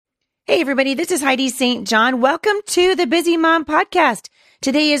Hey, everybody, this is Heidi St. John. Welcome to the Busy Mom Podcast.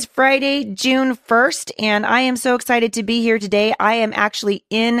 Today is Friday, June 1st, and I am so excited to be here today. I am actually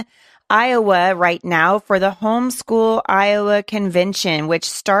in Iowa right now for the Homeschool Iowa Convention, which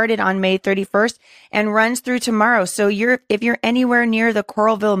started on May 31st and runs through tomorrow. So if you're anywhere near the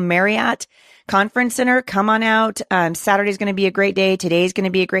Coralville Marriott Conference Center, come on out. Saturday's going to be a great day. Today's going to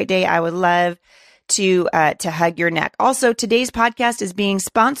be a great day. I would love to hug your neck. Also, today's podcast is being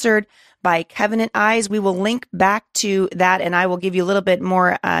sponsored by Covenant Eyes. We will link back to that, and I will give you a little bit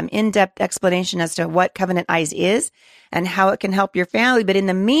more in-depth explanation as to what Covenant Eyes is and how it can help your family. But in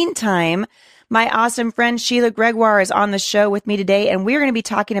the meantime, my awesome friend Sheila Gregoire is on the show with me today, and we're going to be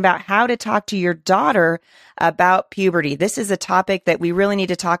talking about how to talk to your daughter about puberty. This is a topic that we really need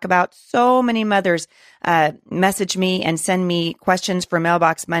to talk about. So many mothers message me and send me questions for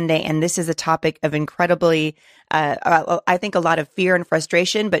Mailbox Monday, and this is a topic of incredibly, I think, a lot of fear and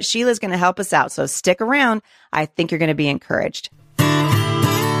frustration, but Sheila's going to help us out. So stick around. I think you're going to be encouraged.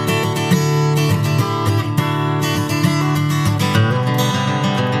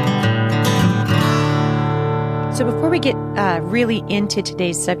 So before we get really into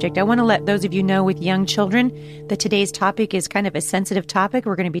today's subject, I want to let those of you know with young children that today's topic is kind of a sensitive topic.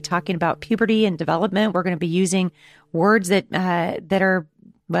 We're going to be talking about puberty and development. We're going to be using words that are,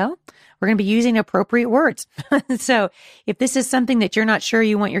 well, we're going to be using appropriate words. So if this is something that you're not sure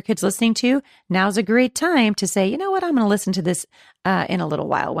you want your kids listening to, now's a great time to say, you know what, I'm going to listen to this in a little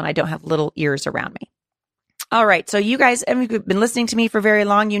while when I don't have little ears around me. All right. So you guys have been listening to me for very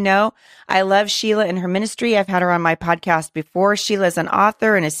long. You know, I love Sheila and her ministry. I've had her on my podcast before. Sheila is an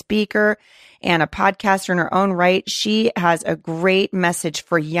author and a speaker and a podcaster in her own right. She has a great message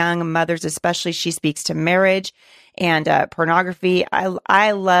for young mothers, especially she speaks to marriage and pornography.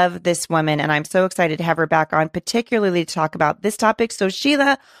 I love this woman, and I'm so excited to have her back on, particularly to talk about this topic. So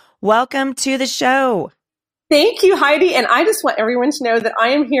Sheila, welcome to the show. Thank you, Heidi. And I just want everyone to know that I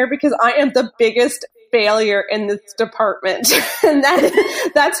am here because I am the biggest failure in this department. And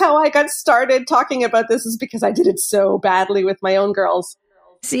that's how I got started talking about this, is because I did it so badly with my own girls.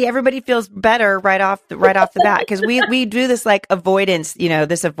 See, everybody feels better right off the bat, because we do this like avoidance,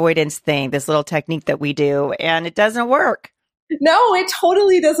 this avoidance thing, this little technique that we do, and it doesn't work. No, it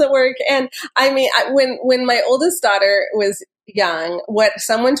totally doesn't work. And I mean, when my oldest daughter was young, what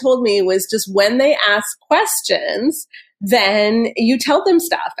someone told me was just when they ask questions, then you tell them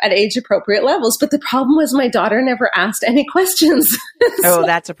stuff at age appropriate levels. But the problem was my daughter never asked any questions. Oh,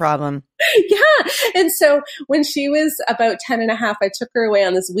 that's a problem. Yeah. And so when she was about 10 and a half, I took her away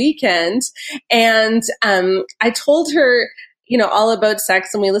on this weekend, and I told her, all about sex,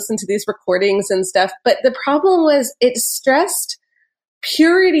 and we listened to these recordings and stuff. But the problem was it stressed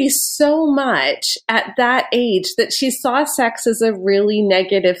purity so much at that age that she saw sex as a really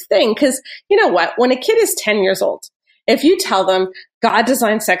negative thing. Because you know what? When a kid is 10 years old, if you tell them God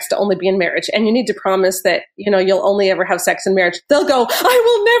designed sex to only be in marriage, and you need to promise that, you'll only ever have sex in marriage, they'll go, I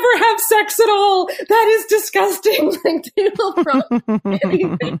will never have sex at all. That is disgusting. Like, they will promise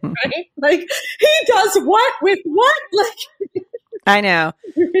anything, right? Like, he does what with what? Like, I know.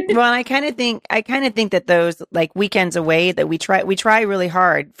 Well, I kind of think that those like weekends away that we try really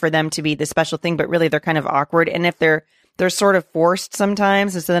hard for them to be the special thing, but really they're kind of awkward. And if they're sort of forced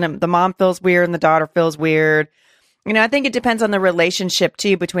sometimes, and so then the mom feels weird and the daughter feels weird. I think it depends on the relationship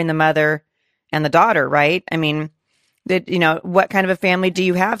too between the mother and the daughter, right? I mean, what kind of a family do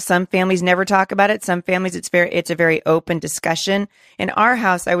you have? Some families never talk about it. Some families, it's a very open discussion. In our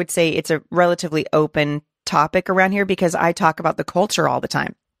house, I would say it's a relatively open topic around here because I talk about the culture all the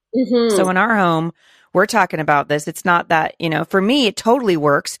time. Mm-hmm. So in our home, we're talking about this. It's not that, for me, it totally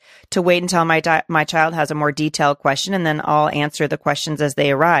works to wait until my child has a more detailed question, and then I'll answer the questions as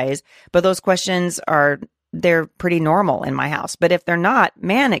they arise. But those questions they're pretty normal in my house. But if they're not,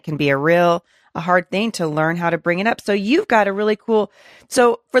 man, it can be a hard thing to learn how to bring it up. So you've got a really cool,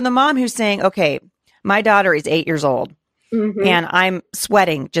 so for the mom who's saying, okay, my daughter is 8 years old. Mm-hmm. And I'm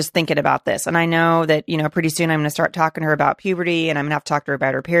sweating just thinking about this. And I know that, pretty soon I'm going to start talking to her about puberty, and I'm going to have to talk to her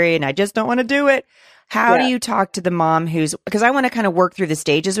about her period, and I just don't want to do it. How do you talk to the mom because I want to kind of work through the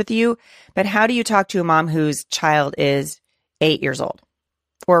stages with you, but how do you talk to a mom whose child is 8 years old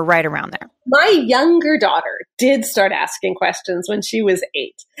or right around there? My younger daughter did start asking questions when she was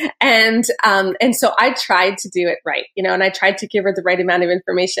 8. And so I tried to do it right, and I tried to give her the right amount of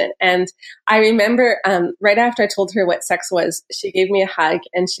information. And I remember right after I told her what sex was, she gave me a hug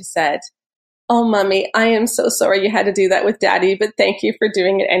and she said, "Oh, Mommy, I am so sorry you had to do that with Daddy, but thank you for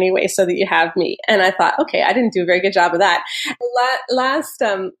doing it anyway so that you have me." And I thought, okay, I didn't do a very good job of that. Last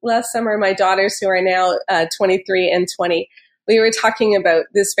summer, my daughters, who are now 23 and 20, we were talking about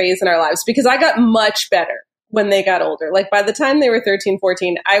this phase in our lives because I got much better when they got older. Like by the time they were 13,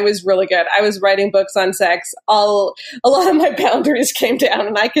 14, I was really good. I was writing books on sex. A lot of my boundaries came down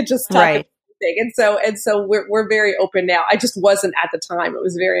and I could just talk about anything. And so we're very open now. I just wasn't at the time. It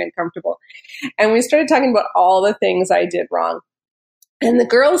was very uncomfortable. And we started talking about all the things I did wrong. And the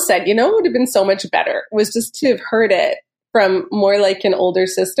girls said, you know, what would have been so much better was just to have heard it from more like an older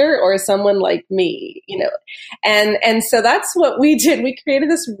sister or someone like me, you know. And so that's what we did. We created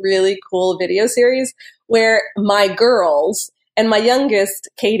this really cool video series where my girls, and my youngest,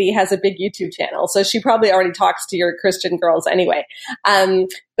 Katie, has a big YouTube channel. So she probably already talks to your Christian girls anyway.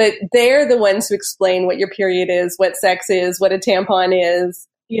 But they're the ones who explain what your period is, what sex is, what a tampon is,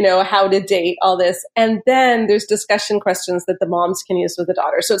 you know, how to date, all this. And then there's discussion questions that the moms can use with the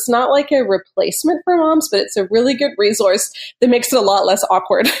daughter. So it's not like a replacement for moms, but it's a really good resource that makes it a lot less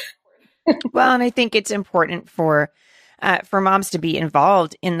awkward. Well, and I think it's important for moms to be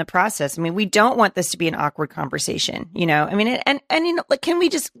involved in the process. I mean, we don't want this to be an awkward conversation, you know. I mean, and you know, like,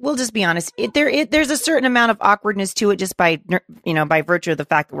 we'll just be honest. There's a certain amount of awkwardness to it, just by, you know, by virtue of the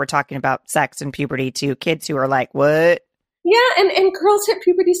fact that we're talking about sex and puberty to kids who are like, what? Yeah, and girls hit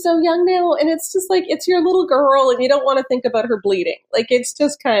puberty so young now, and it's just like, it's your little girl, and you don't want to think about her bleeding. Like, it's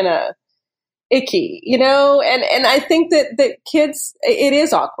just kind of icky, you know? And I think that kids, it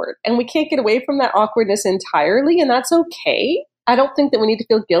is awkward, and we can't get away from that awkwardness entirely, and that's okay. I don't think that we need to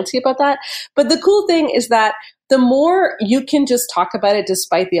feel guilty about that. But the cool thing is that the more you can just talk about it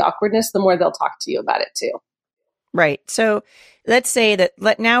despite the awkwardness, the more they'll talk to you about it too. Right. So let's say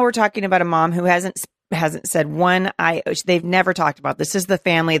that now we're talking about a mom who hasn't said they've never talked about this. Is the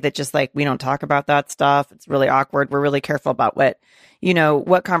family that just like, we don't talk about that stuff. It's really awkward. We're really careful about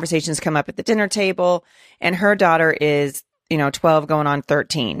what conversations come up at the dinner table. And her daughter is, 12 going on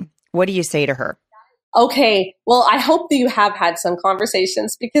 13. What do you say to her? Okay, well, I hope that you have had some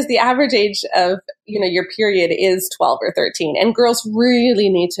conversations, because the average age of, your period is 12 or 13. And girls really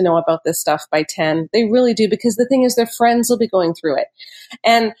need to know about this stuff by 10. They really do, because the thing is, their friends will be going through it.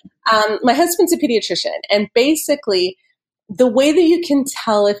 And my husband's a pediatrician, and basically the way that you can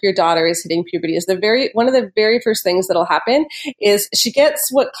tell if your daughter is hitting puberty is one of the very first things that'll happen is she gets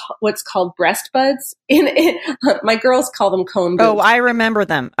what's called breast buds. My girls call them cone boobs. Oh, I remember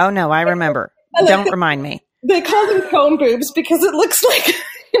them. Oh no, I remember. Don't remind me. They call them cone boobs because it looks like,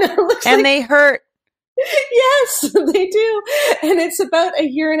 and they hurt. Yes, they do. And it's about a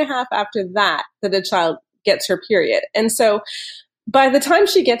year and a half after that a child gets her period. And so by the time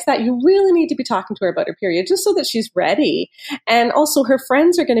she gets that, you really need to be talking to her about her period, just so that she's ready. And also, her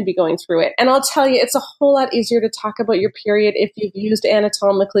friends are going to be going through it. And I'll tell you, it's a whole lot easier to talk about your period if you've used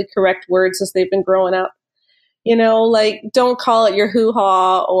anatomically correct words as they've been growing up. Like, don't call it your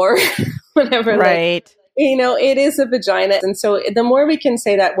hoo-ha or whatever. Right. It is a vagina. And so the more we can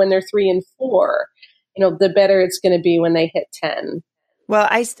say that when they're 3 and 4, the better it's going to be when they hit 10. Well,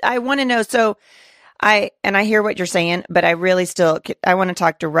 I want to know. So I hear what you're saying, but I really I want to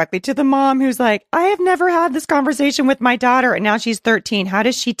talk directly to the mom who's like, I have never had this conversation with my daughter, and now she's 13. How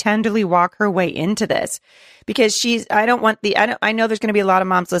does she tenderly walk her way into this? Because I know there's going to be a lot of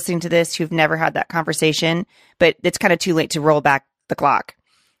moms listening to this who've never had that conversation, but it's kind of too late to roll back the clock.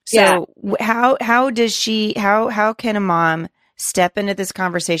 So yeah. How can a mom step into this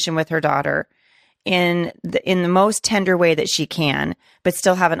conversation with her daughter in the most tender way that she can, but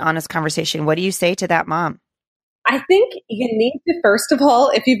still have an honest conversation? What do you say to that mom? I think you need to, first of all,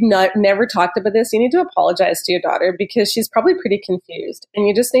 if you've never talked about this, you need to apologize to your daughter, because she's probably pretty confused. And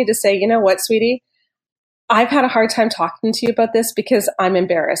you just need to say, you know what, sweetie, I've had a hard time talking to you about this because I'm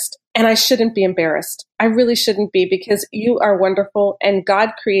embarrassed, and I shouldn't be embarrassed. I really shouldn't be, because you are wonderful, and God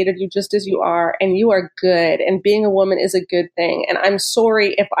created you just as you are, and you are good, and being a woman is a good thing. And I'm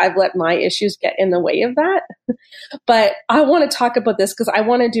sorry if I've let my issues get in the way of that, but I want to talk about this because I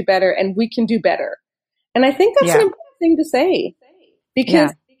want to do better, and we can do better. And I think that's an important thing to say,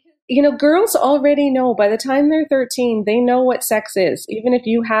 because girls already know by the time they're 13, they know what sex is, even if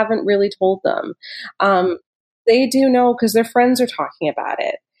you haven't really told them. They do know because their friends are talking about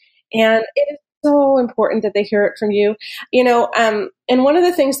it. And it is so important that they hear it from you. And one of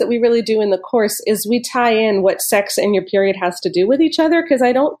the things that we really do in the course is we tie in what sex and your period has to do with each other, because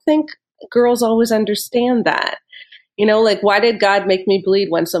I don't think girls always understand that. Like, why did God make me bleed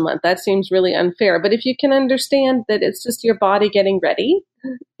once a month? That seems really unfair. But if you can understand that it's just your body getting ready,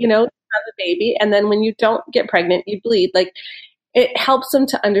 to have a baby, and then when you don't get pregnant, you bleed, like, it helps them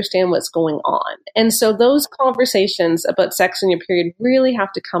to understand what's going on. And so those conversations about sex and your period really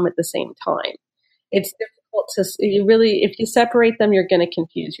have to come at the same time. It's difficult if you separate them, you're going to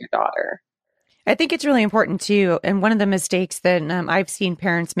confuse your daughter. I think it's really important too. And one of the mistakes that I've seen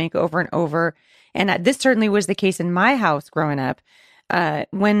parents make over and over, and this certainly was the case in my house growing up.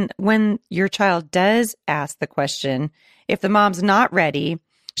 When your child does ask the question, if the mom's not ready,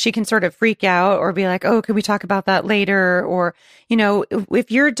 she can sort of freak out or be like, "Oh, can we talk about that later?" Or,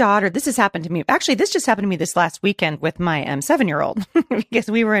 if your daughter, this has happened to me. Actually, this just happened to me this last weekend with my 7-year-old because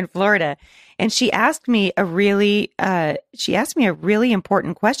we were in Florida, and she asked me a really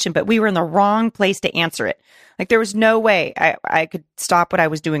important question, but we were in the wrong place to answer it. Like there was no way I could stop what I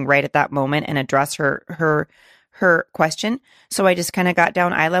was doing right at that moment and address her question. So I just kind of got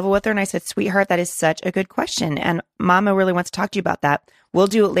down eye level with her and I said, "Sweetheart, that is such a good question. And Mama really wants to talk to you about that. We'll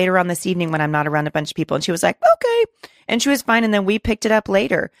do it later on this evening when I'm not around a bunch of people." And she was like, "Okay." And she was fine. And then we picked it up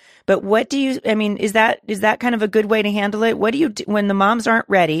later. But is that kind of a good way to handle it? What do you do when the moms aren't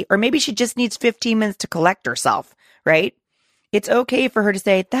ready? Or maybe she just needs 15 minutes to collect herself, right? It's okay for her to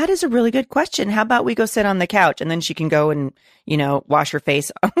say, "That is a really good question. How about we go sit on the couch?" And then she can go and, wash her face,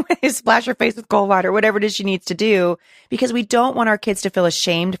 splash her face with cold water, whatever it is she needs to do, because we don't want our kids to feel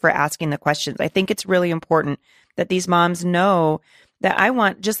ashamed for asking the questions. I think it's really important that these moms know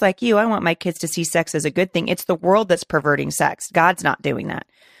that just like you, I want my kids to see sex as a good thing. It's the world that's perverting sex. God's not doing that.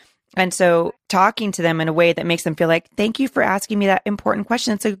 And so talking to them in a way that makes them feel like, "Thank you for asking me that important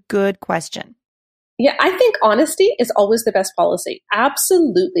question. It's a good question." Yeah, I think honesty is always the best policy.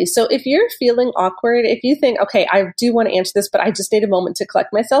 Absolutely. So if you're feeling awkward, if you think, "Okay, I do want to answer this, but I just need a moment to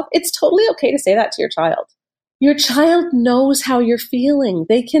collect myself," it's totally okay to say that to your child. Your child knows how you're feeling.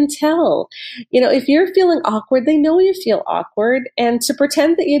 They can tell. If you're feeling awkward, they know you feel awkward. And to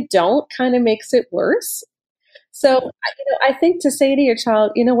pretend that you don't kind of makes it worse. So, I think to say to your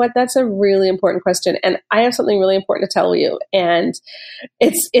child, "You know what, that's a really important question. And I have something really important to tell you. And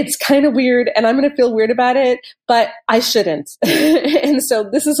it's kind of weird and I'm going to feel weird about it, but I shouldn't." And so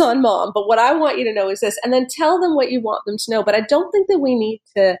this is on Mom. But what I want you to know is this, and then tell them what you want them to know. But I don't think that we need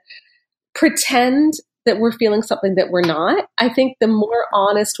to pretend that we're feeling something that we're not. I think the more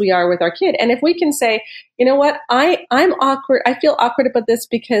honest we are with our kid. And if we can say, "You know what, I'm awkward. I feel awkward about this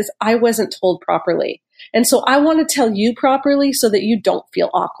because I wasn't told properly. And so I want to tell you properly so that you don't feel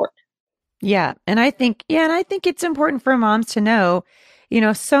awkward." Yeah. And I think it's important for moms to know,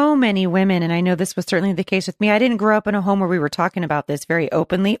 so many women, and I know this was certainly the case with me. I didn't grow up in a home where we were talking about this very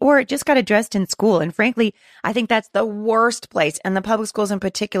openly, or it just got addressed in school. And frankly, I think that's the worst place. And the public schools in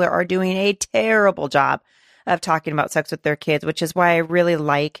particular are doing a terrible job of talking about sex with their kids, which is why I really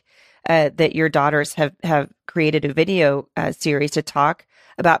like that your daughters have created a video series to talk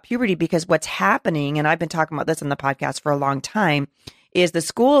about puberty, because what's happening, and I've been talking about this on the podcast for a long time, is the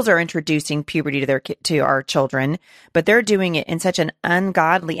schools are introducing puberty to our children, but they're doing it in such an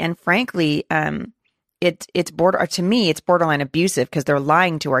ungodly and frankly, it's borderline abusive, because they're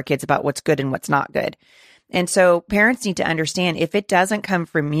lying to our kids about what's good and what's not good. And so parents need to understand, if it doesn't come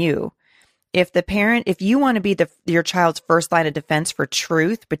from you, if you want to be your child's first line of defense for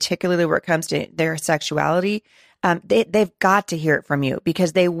truth, particularly where it comes to their sexuality, they've got to hear it from you,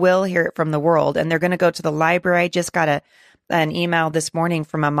 because they will hear it from the world, and they're going to go to the library. I just got an email this morning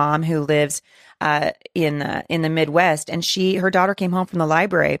from a mom who lives in the Midwest, and her daughter came home from the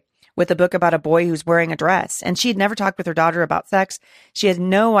library with a book about a boy who's wearing a dress, and she had never talked with her daughter about sex. She has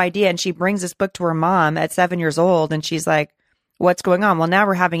no idea, and she brings this book to her mom at 7 years old, and she's like, "What's going on?" Well, now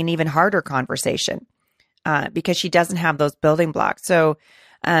we're having an even harder conversation because she doesn't have those building blocks. So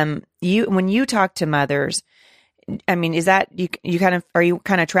when you talk to mothers, I mean, is that are you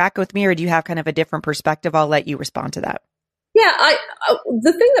kind of track with me, or do you have kind of a different perspective? I'll let you respond to that. Yeah,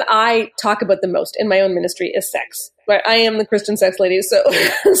 the thing that I talk about the most in my own ministry is sex. Right, I am the Christian sex lady, so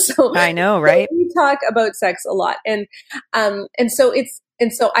I know, right? So we talk about sex a lot, and so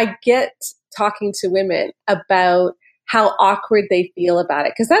I get talking to women about how awkward they feel about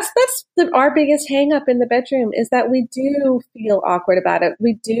it, because that's our biggest hang up in the bedroom, is that we do feel awkward about it.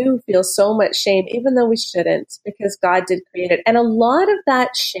 We do feel so much shame, even though we shouldn't, because God did create it, and a lot of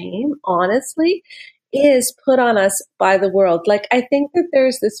that shame, honestly, is put on us by the world. Like, I think that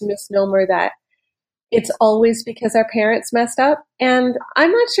there's this misnomer that it's always because our parents messed up. And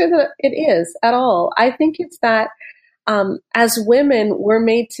I'm not sure that it is at all. I think it's that as women, we're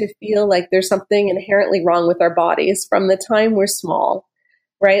made to feel like there's something inherently wrong with our bodies from the time we're small,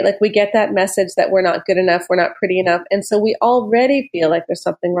 right? Like, we get that message that we're not good enough, we're not pretty enough. And so we already feel like there's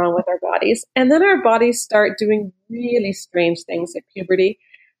something wrong with our bodies. And then our bodies start doing really strange things at puberty.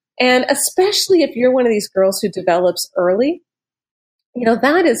 And especially if you're one of these girls who develops early,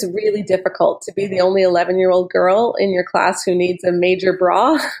 that is really difficult, to be the only 11-year-old girl in your class who needs a major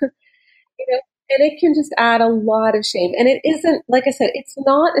bra. And it can just add a lot of shame. And it isn't, like I said, it's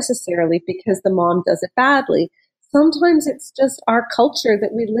not necessarily because the mom does it badly. Sometimes it's just our culture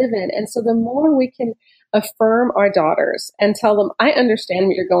that we live in. And so the more we can affirm our daughters and tell them, I understand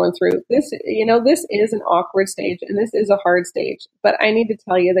what you're going through. This is an awkward stage and this is a hard stage, but I need to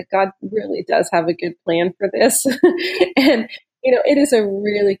tell you that God really does have a good plan for this. And it is a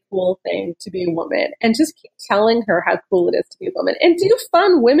really cool thing to be a woman, and just keep telling her how cool it is to be a woman, and do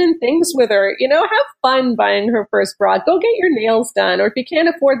fun women things with her. Have fun buying her first bra. Go get your nails done. Or if you can't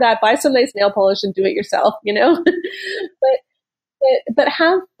afford that, buy some nice nail polish and do it yourself, but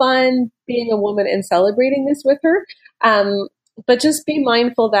have fun being a woman and celebrating this with her. But just be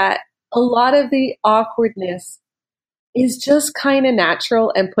mindful that a lot of the awkwardness is just kind of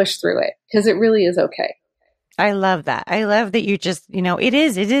natural, and push through it, because it really is okay. I love that. I love that you just, it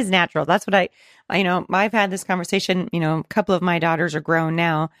is natural. That's what I've had this conversation, a couple of my daughters are grown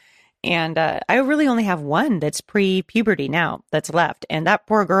now, and I really only have one that's pre-puberty now that's left. And that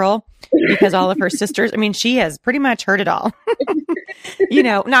poor girl, because all of her sisters, she has pretty much heard it all.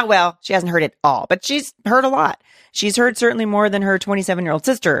 She hasn't heard it all, but she's heard a lot. She's heard certainly more than her 27-year-old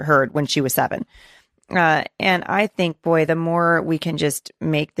sister heard when she was 7. And I think, boy, the more we can just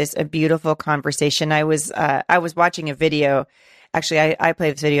make this a beautiful conversation. I was watching a video. Actually, I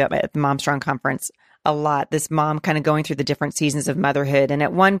play this video at the Mom Strong conference a lot. This mom kind of going through the different seasons of motherhood. And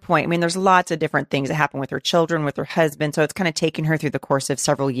at one point, there's lots of different things that happen with her children, with her husband. So it's kind of taken her through the course of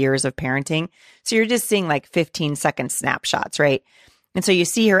several years of parenting. So you're just seeing like 15-second snapshots, right? And so you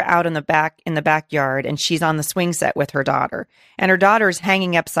see her out in the backyard, and she's on the swing set with her daughter, and her daughter's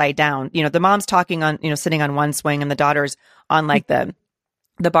hanging upside down. The mom's talking on, sitting on one swing, and the daughter's on like the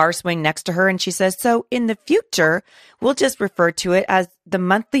bar swing next to her. And she says, so in the future, we'll just refer to it as the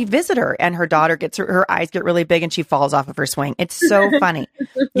monthly visitor. And her daughter her eyes get really big, and she falls off of her swing. It's so funny,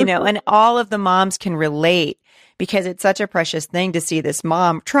 and all of the moms can relate, because it's such a precious thing to see this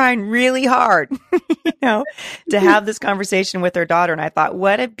mom trying really hard, to have this conversation with her daughter. And I thought,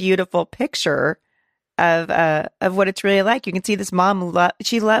 what a beautiful picture of what it's really like. You can see this mom,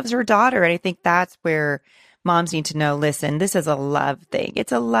 she loves her daughter. And I think that's where moms need to know, listen, this is a love thing.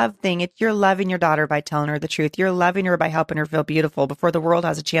 It's a love thing. You're loving your daughter by telling her the truth. You're loving her by helping her feel beautiful before the world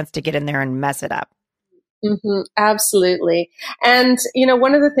has a chance to get in there and mess it up. Mm-hmm, absolutely. And,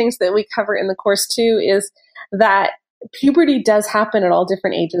 one of the things that we cover in the course too is that puberty does happen at all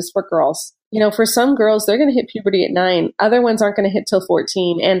different ages for girls. For some girls, they're going to hit puberty at 9. Other ones aren't going to hit till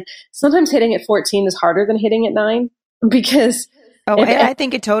 14. And sometimes hitting at 14 is harder than hitting at 9, because I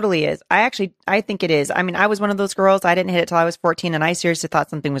think it totally is. I think it is. I was one of those girls. I didn't hit it till I was 14, and I seriously thought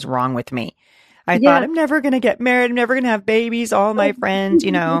something was wrong with me. I thought, I'm never going to get married. I'm never going to have babies. All my friends,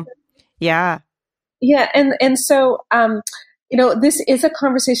 Yeah. Yeah. And so, this is a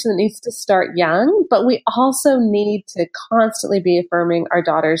conversation that needs to start young, but we also need to constantly be affirming our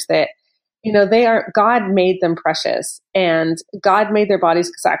daughters that, God made them precious, and God made their bodies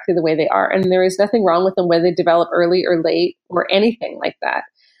exactly the way they are. And there is nothing wrong with them, whether they develop early or late or anything like that.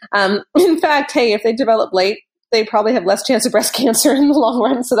 In fact, hey, if they develop late, they probably have less chance of breast cancer in the long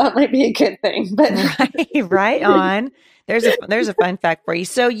run. So that might be a good thing. But right on. There's a fun fact for you.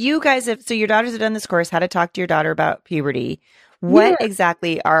 So your daughters have done this course, how to talk to your daughter about puberty. What are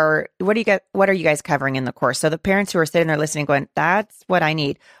you guys covering in the course? So the parents who are sitting there listening going, that's what I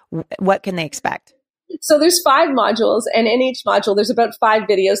need. What can they expect? So there's 5 modules, and in each module, there's about 5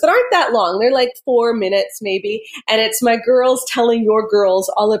 videos that aren't that long. They're like 4 minutes maybe. And it's my girls telling your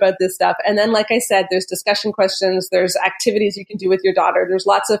girls all about this stuff. And then, like I said, there's discussion questions. There's activities you can do with your daughter. There's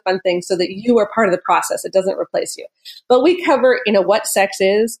lots of fun things so that you are part of the process. It doesn't replace you. But we cover, what sex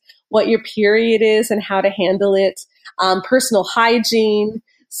is, what your period is and how to handle it, personal hygiene.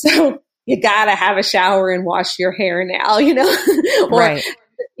 So you got to have a shower and wash your hair now, or right.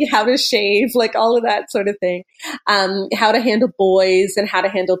 How to shave, like all of that sort of thing, how to handle boys and how to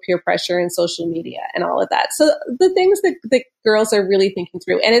handle peer pressure and social media and all of that. So the things that the girls are really thinking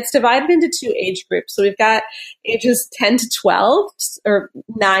through, and it's divided into 2 age groups. So we've got ages 10 to 12 or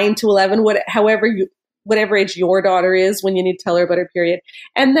 9 to 11, whatever age your daughter is when you need to tell her about her period.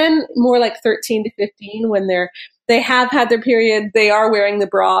 And then more like 13 to 15 when they have had their period, they are wearing the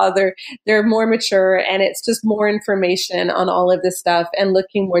bra, they're more mature, and it's just more information on all of this stuff and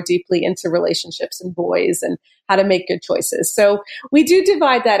looking more deeply into relationships and boys and how to make good choices. So we do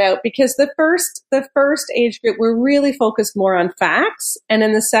divide that out, because the first age group, we're really focused more on facts. And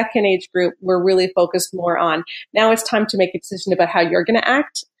in the second age group, we're really focused more on, now it's time to make a decision about how you're going to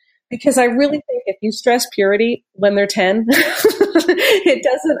act. Because I really think if you stress purity when they're 10,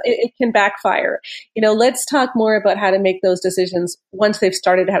 it can backfire. Let's talk more about how to make those decisions once they've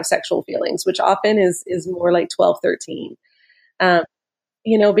started to have sexual feelings, which often is more like 12, 13.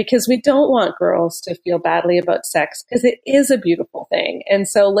 Because we don't want girls to feel badly about sex because it is a beautiful thing. And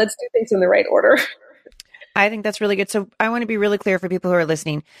so let's do things in the right order. I think that's really good. So I want to be really clear for people who are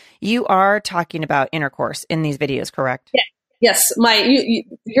listening. You are talking about intercourse in these videos, correct? Yeah. Yes,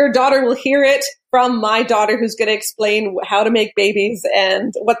 your daughter will hear it from my daughter, who's going to explain how to make babies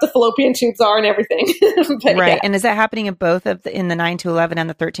and what the fallopian tubes are and everything. Right, yeah. And is that happening in both in the 9 to 11 and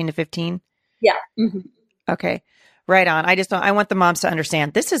the 13 to 15? Yeah. Mm-hmm. Okay, right on. I want the moms to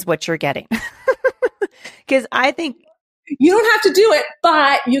understand this is what you're getting, because I think you don't have to do it,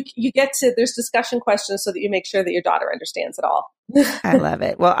 but you get to. There's discussion questions so that you make sure that your daughter understands it all. I love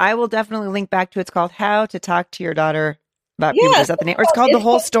it. Well, I will definitely link back to it's called How to Talk to Your Daughter About Puberty. Is that the name? Or it's called The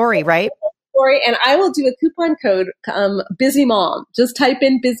Whole Story, right? Story, and I will do a coupon code, Busy Mom. Just type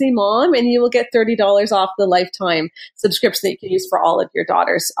in Busy Mom, and you will get $30 off the lifetime subscription that you can use for all of your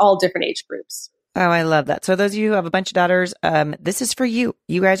daughters, all different age groups. Oh, I love that. So those of you who have a bunch of daughters, this is for you.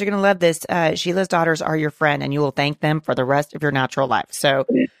 You guys are going to love this. Sheila's daughters are your friend, and you will thank them for the rest of your natural life. So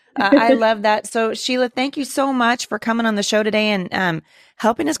I love that. So Sheila, thank you so much for coming on the show today and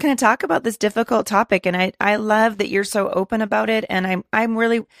helping us kind of talk about this difficult topic. And I love that you're so open about it. And I'm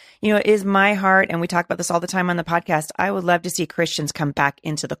really, it is my heart. And we talk about this all the time on the podcast. I would love to see Christians come back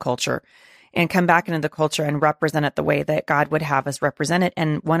into the culture and represent it the way that God would have us represent it.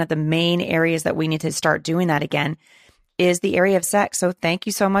 And one of the main areas that we need to start doing that again is the area of sex. So thank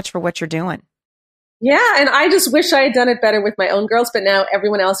you so much for what you're doing. Yeah, and I just wish I had done it better with my own girls, but now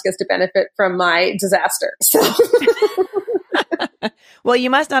everyone else gets to benefit from my disaster. So, well, you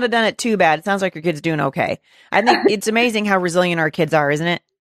must not have done it too bad. It sounds like your kid's doing okay. I think it's amazing how resilient our kids are, isn't it?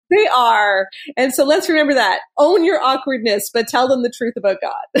 They are. And so let's remember that. Own your awkwardness, but tell them the truth about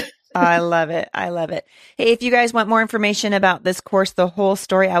God. I love it. I love it. Hey, if you guys want more information about this course, The Whole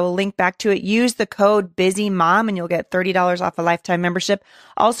Story, I will link back to it. Use the code BusyMom and you'll get $30 off a lifetime membership.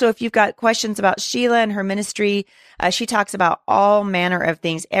 Also, if you've got questions about Sheila and her ministry, she talks about all manner of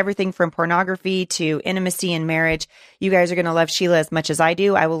things, everything from pornography to intimacy and marriage. You guys are going to love Sheila as much as I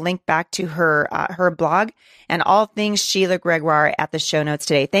do. I will link back to her blog and all things Sheila Gregoire at the show notes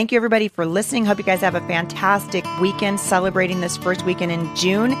today. Thank you, everybody, for listening. Hope you guys have a fantastic weekend celebrating this first weekend in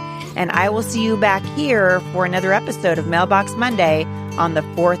June. And I will see you back here for another episode of Mailbox Monday on the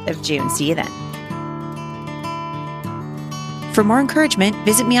 4th of June. See you then. For more encouragement,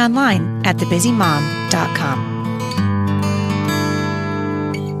 visit me online at thebusymom.com.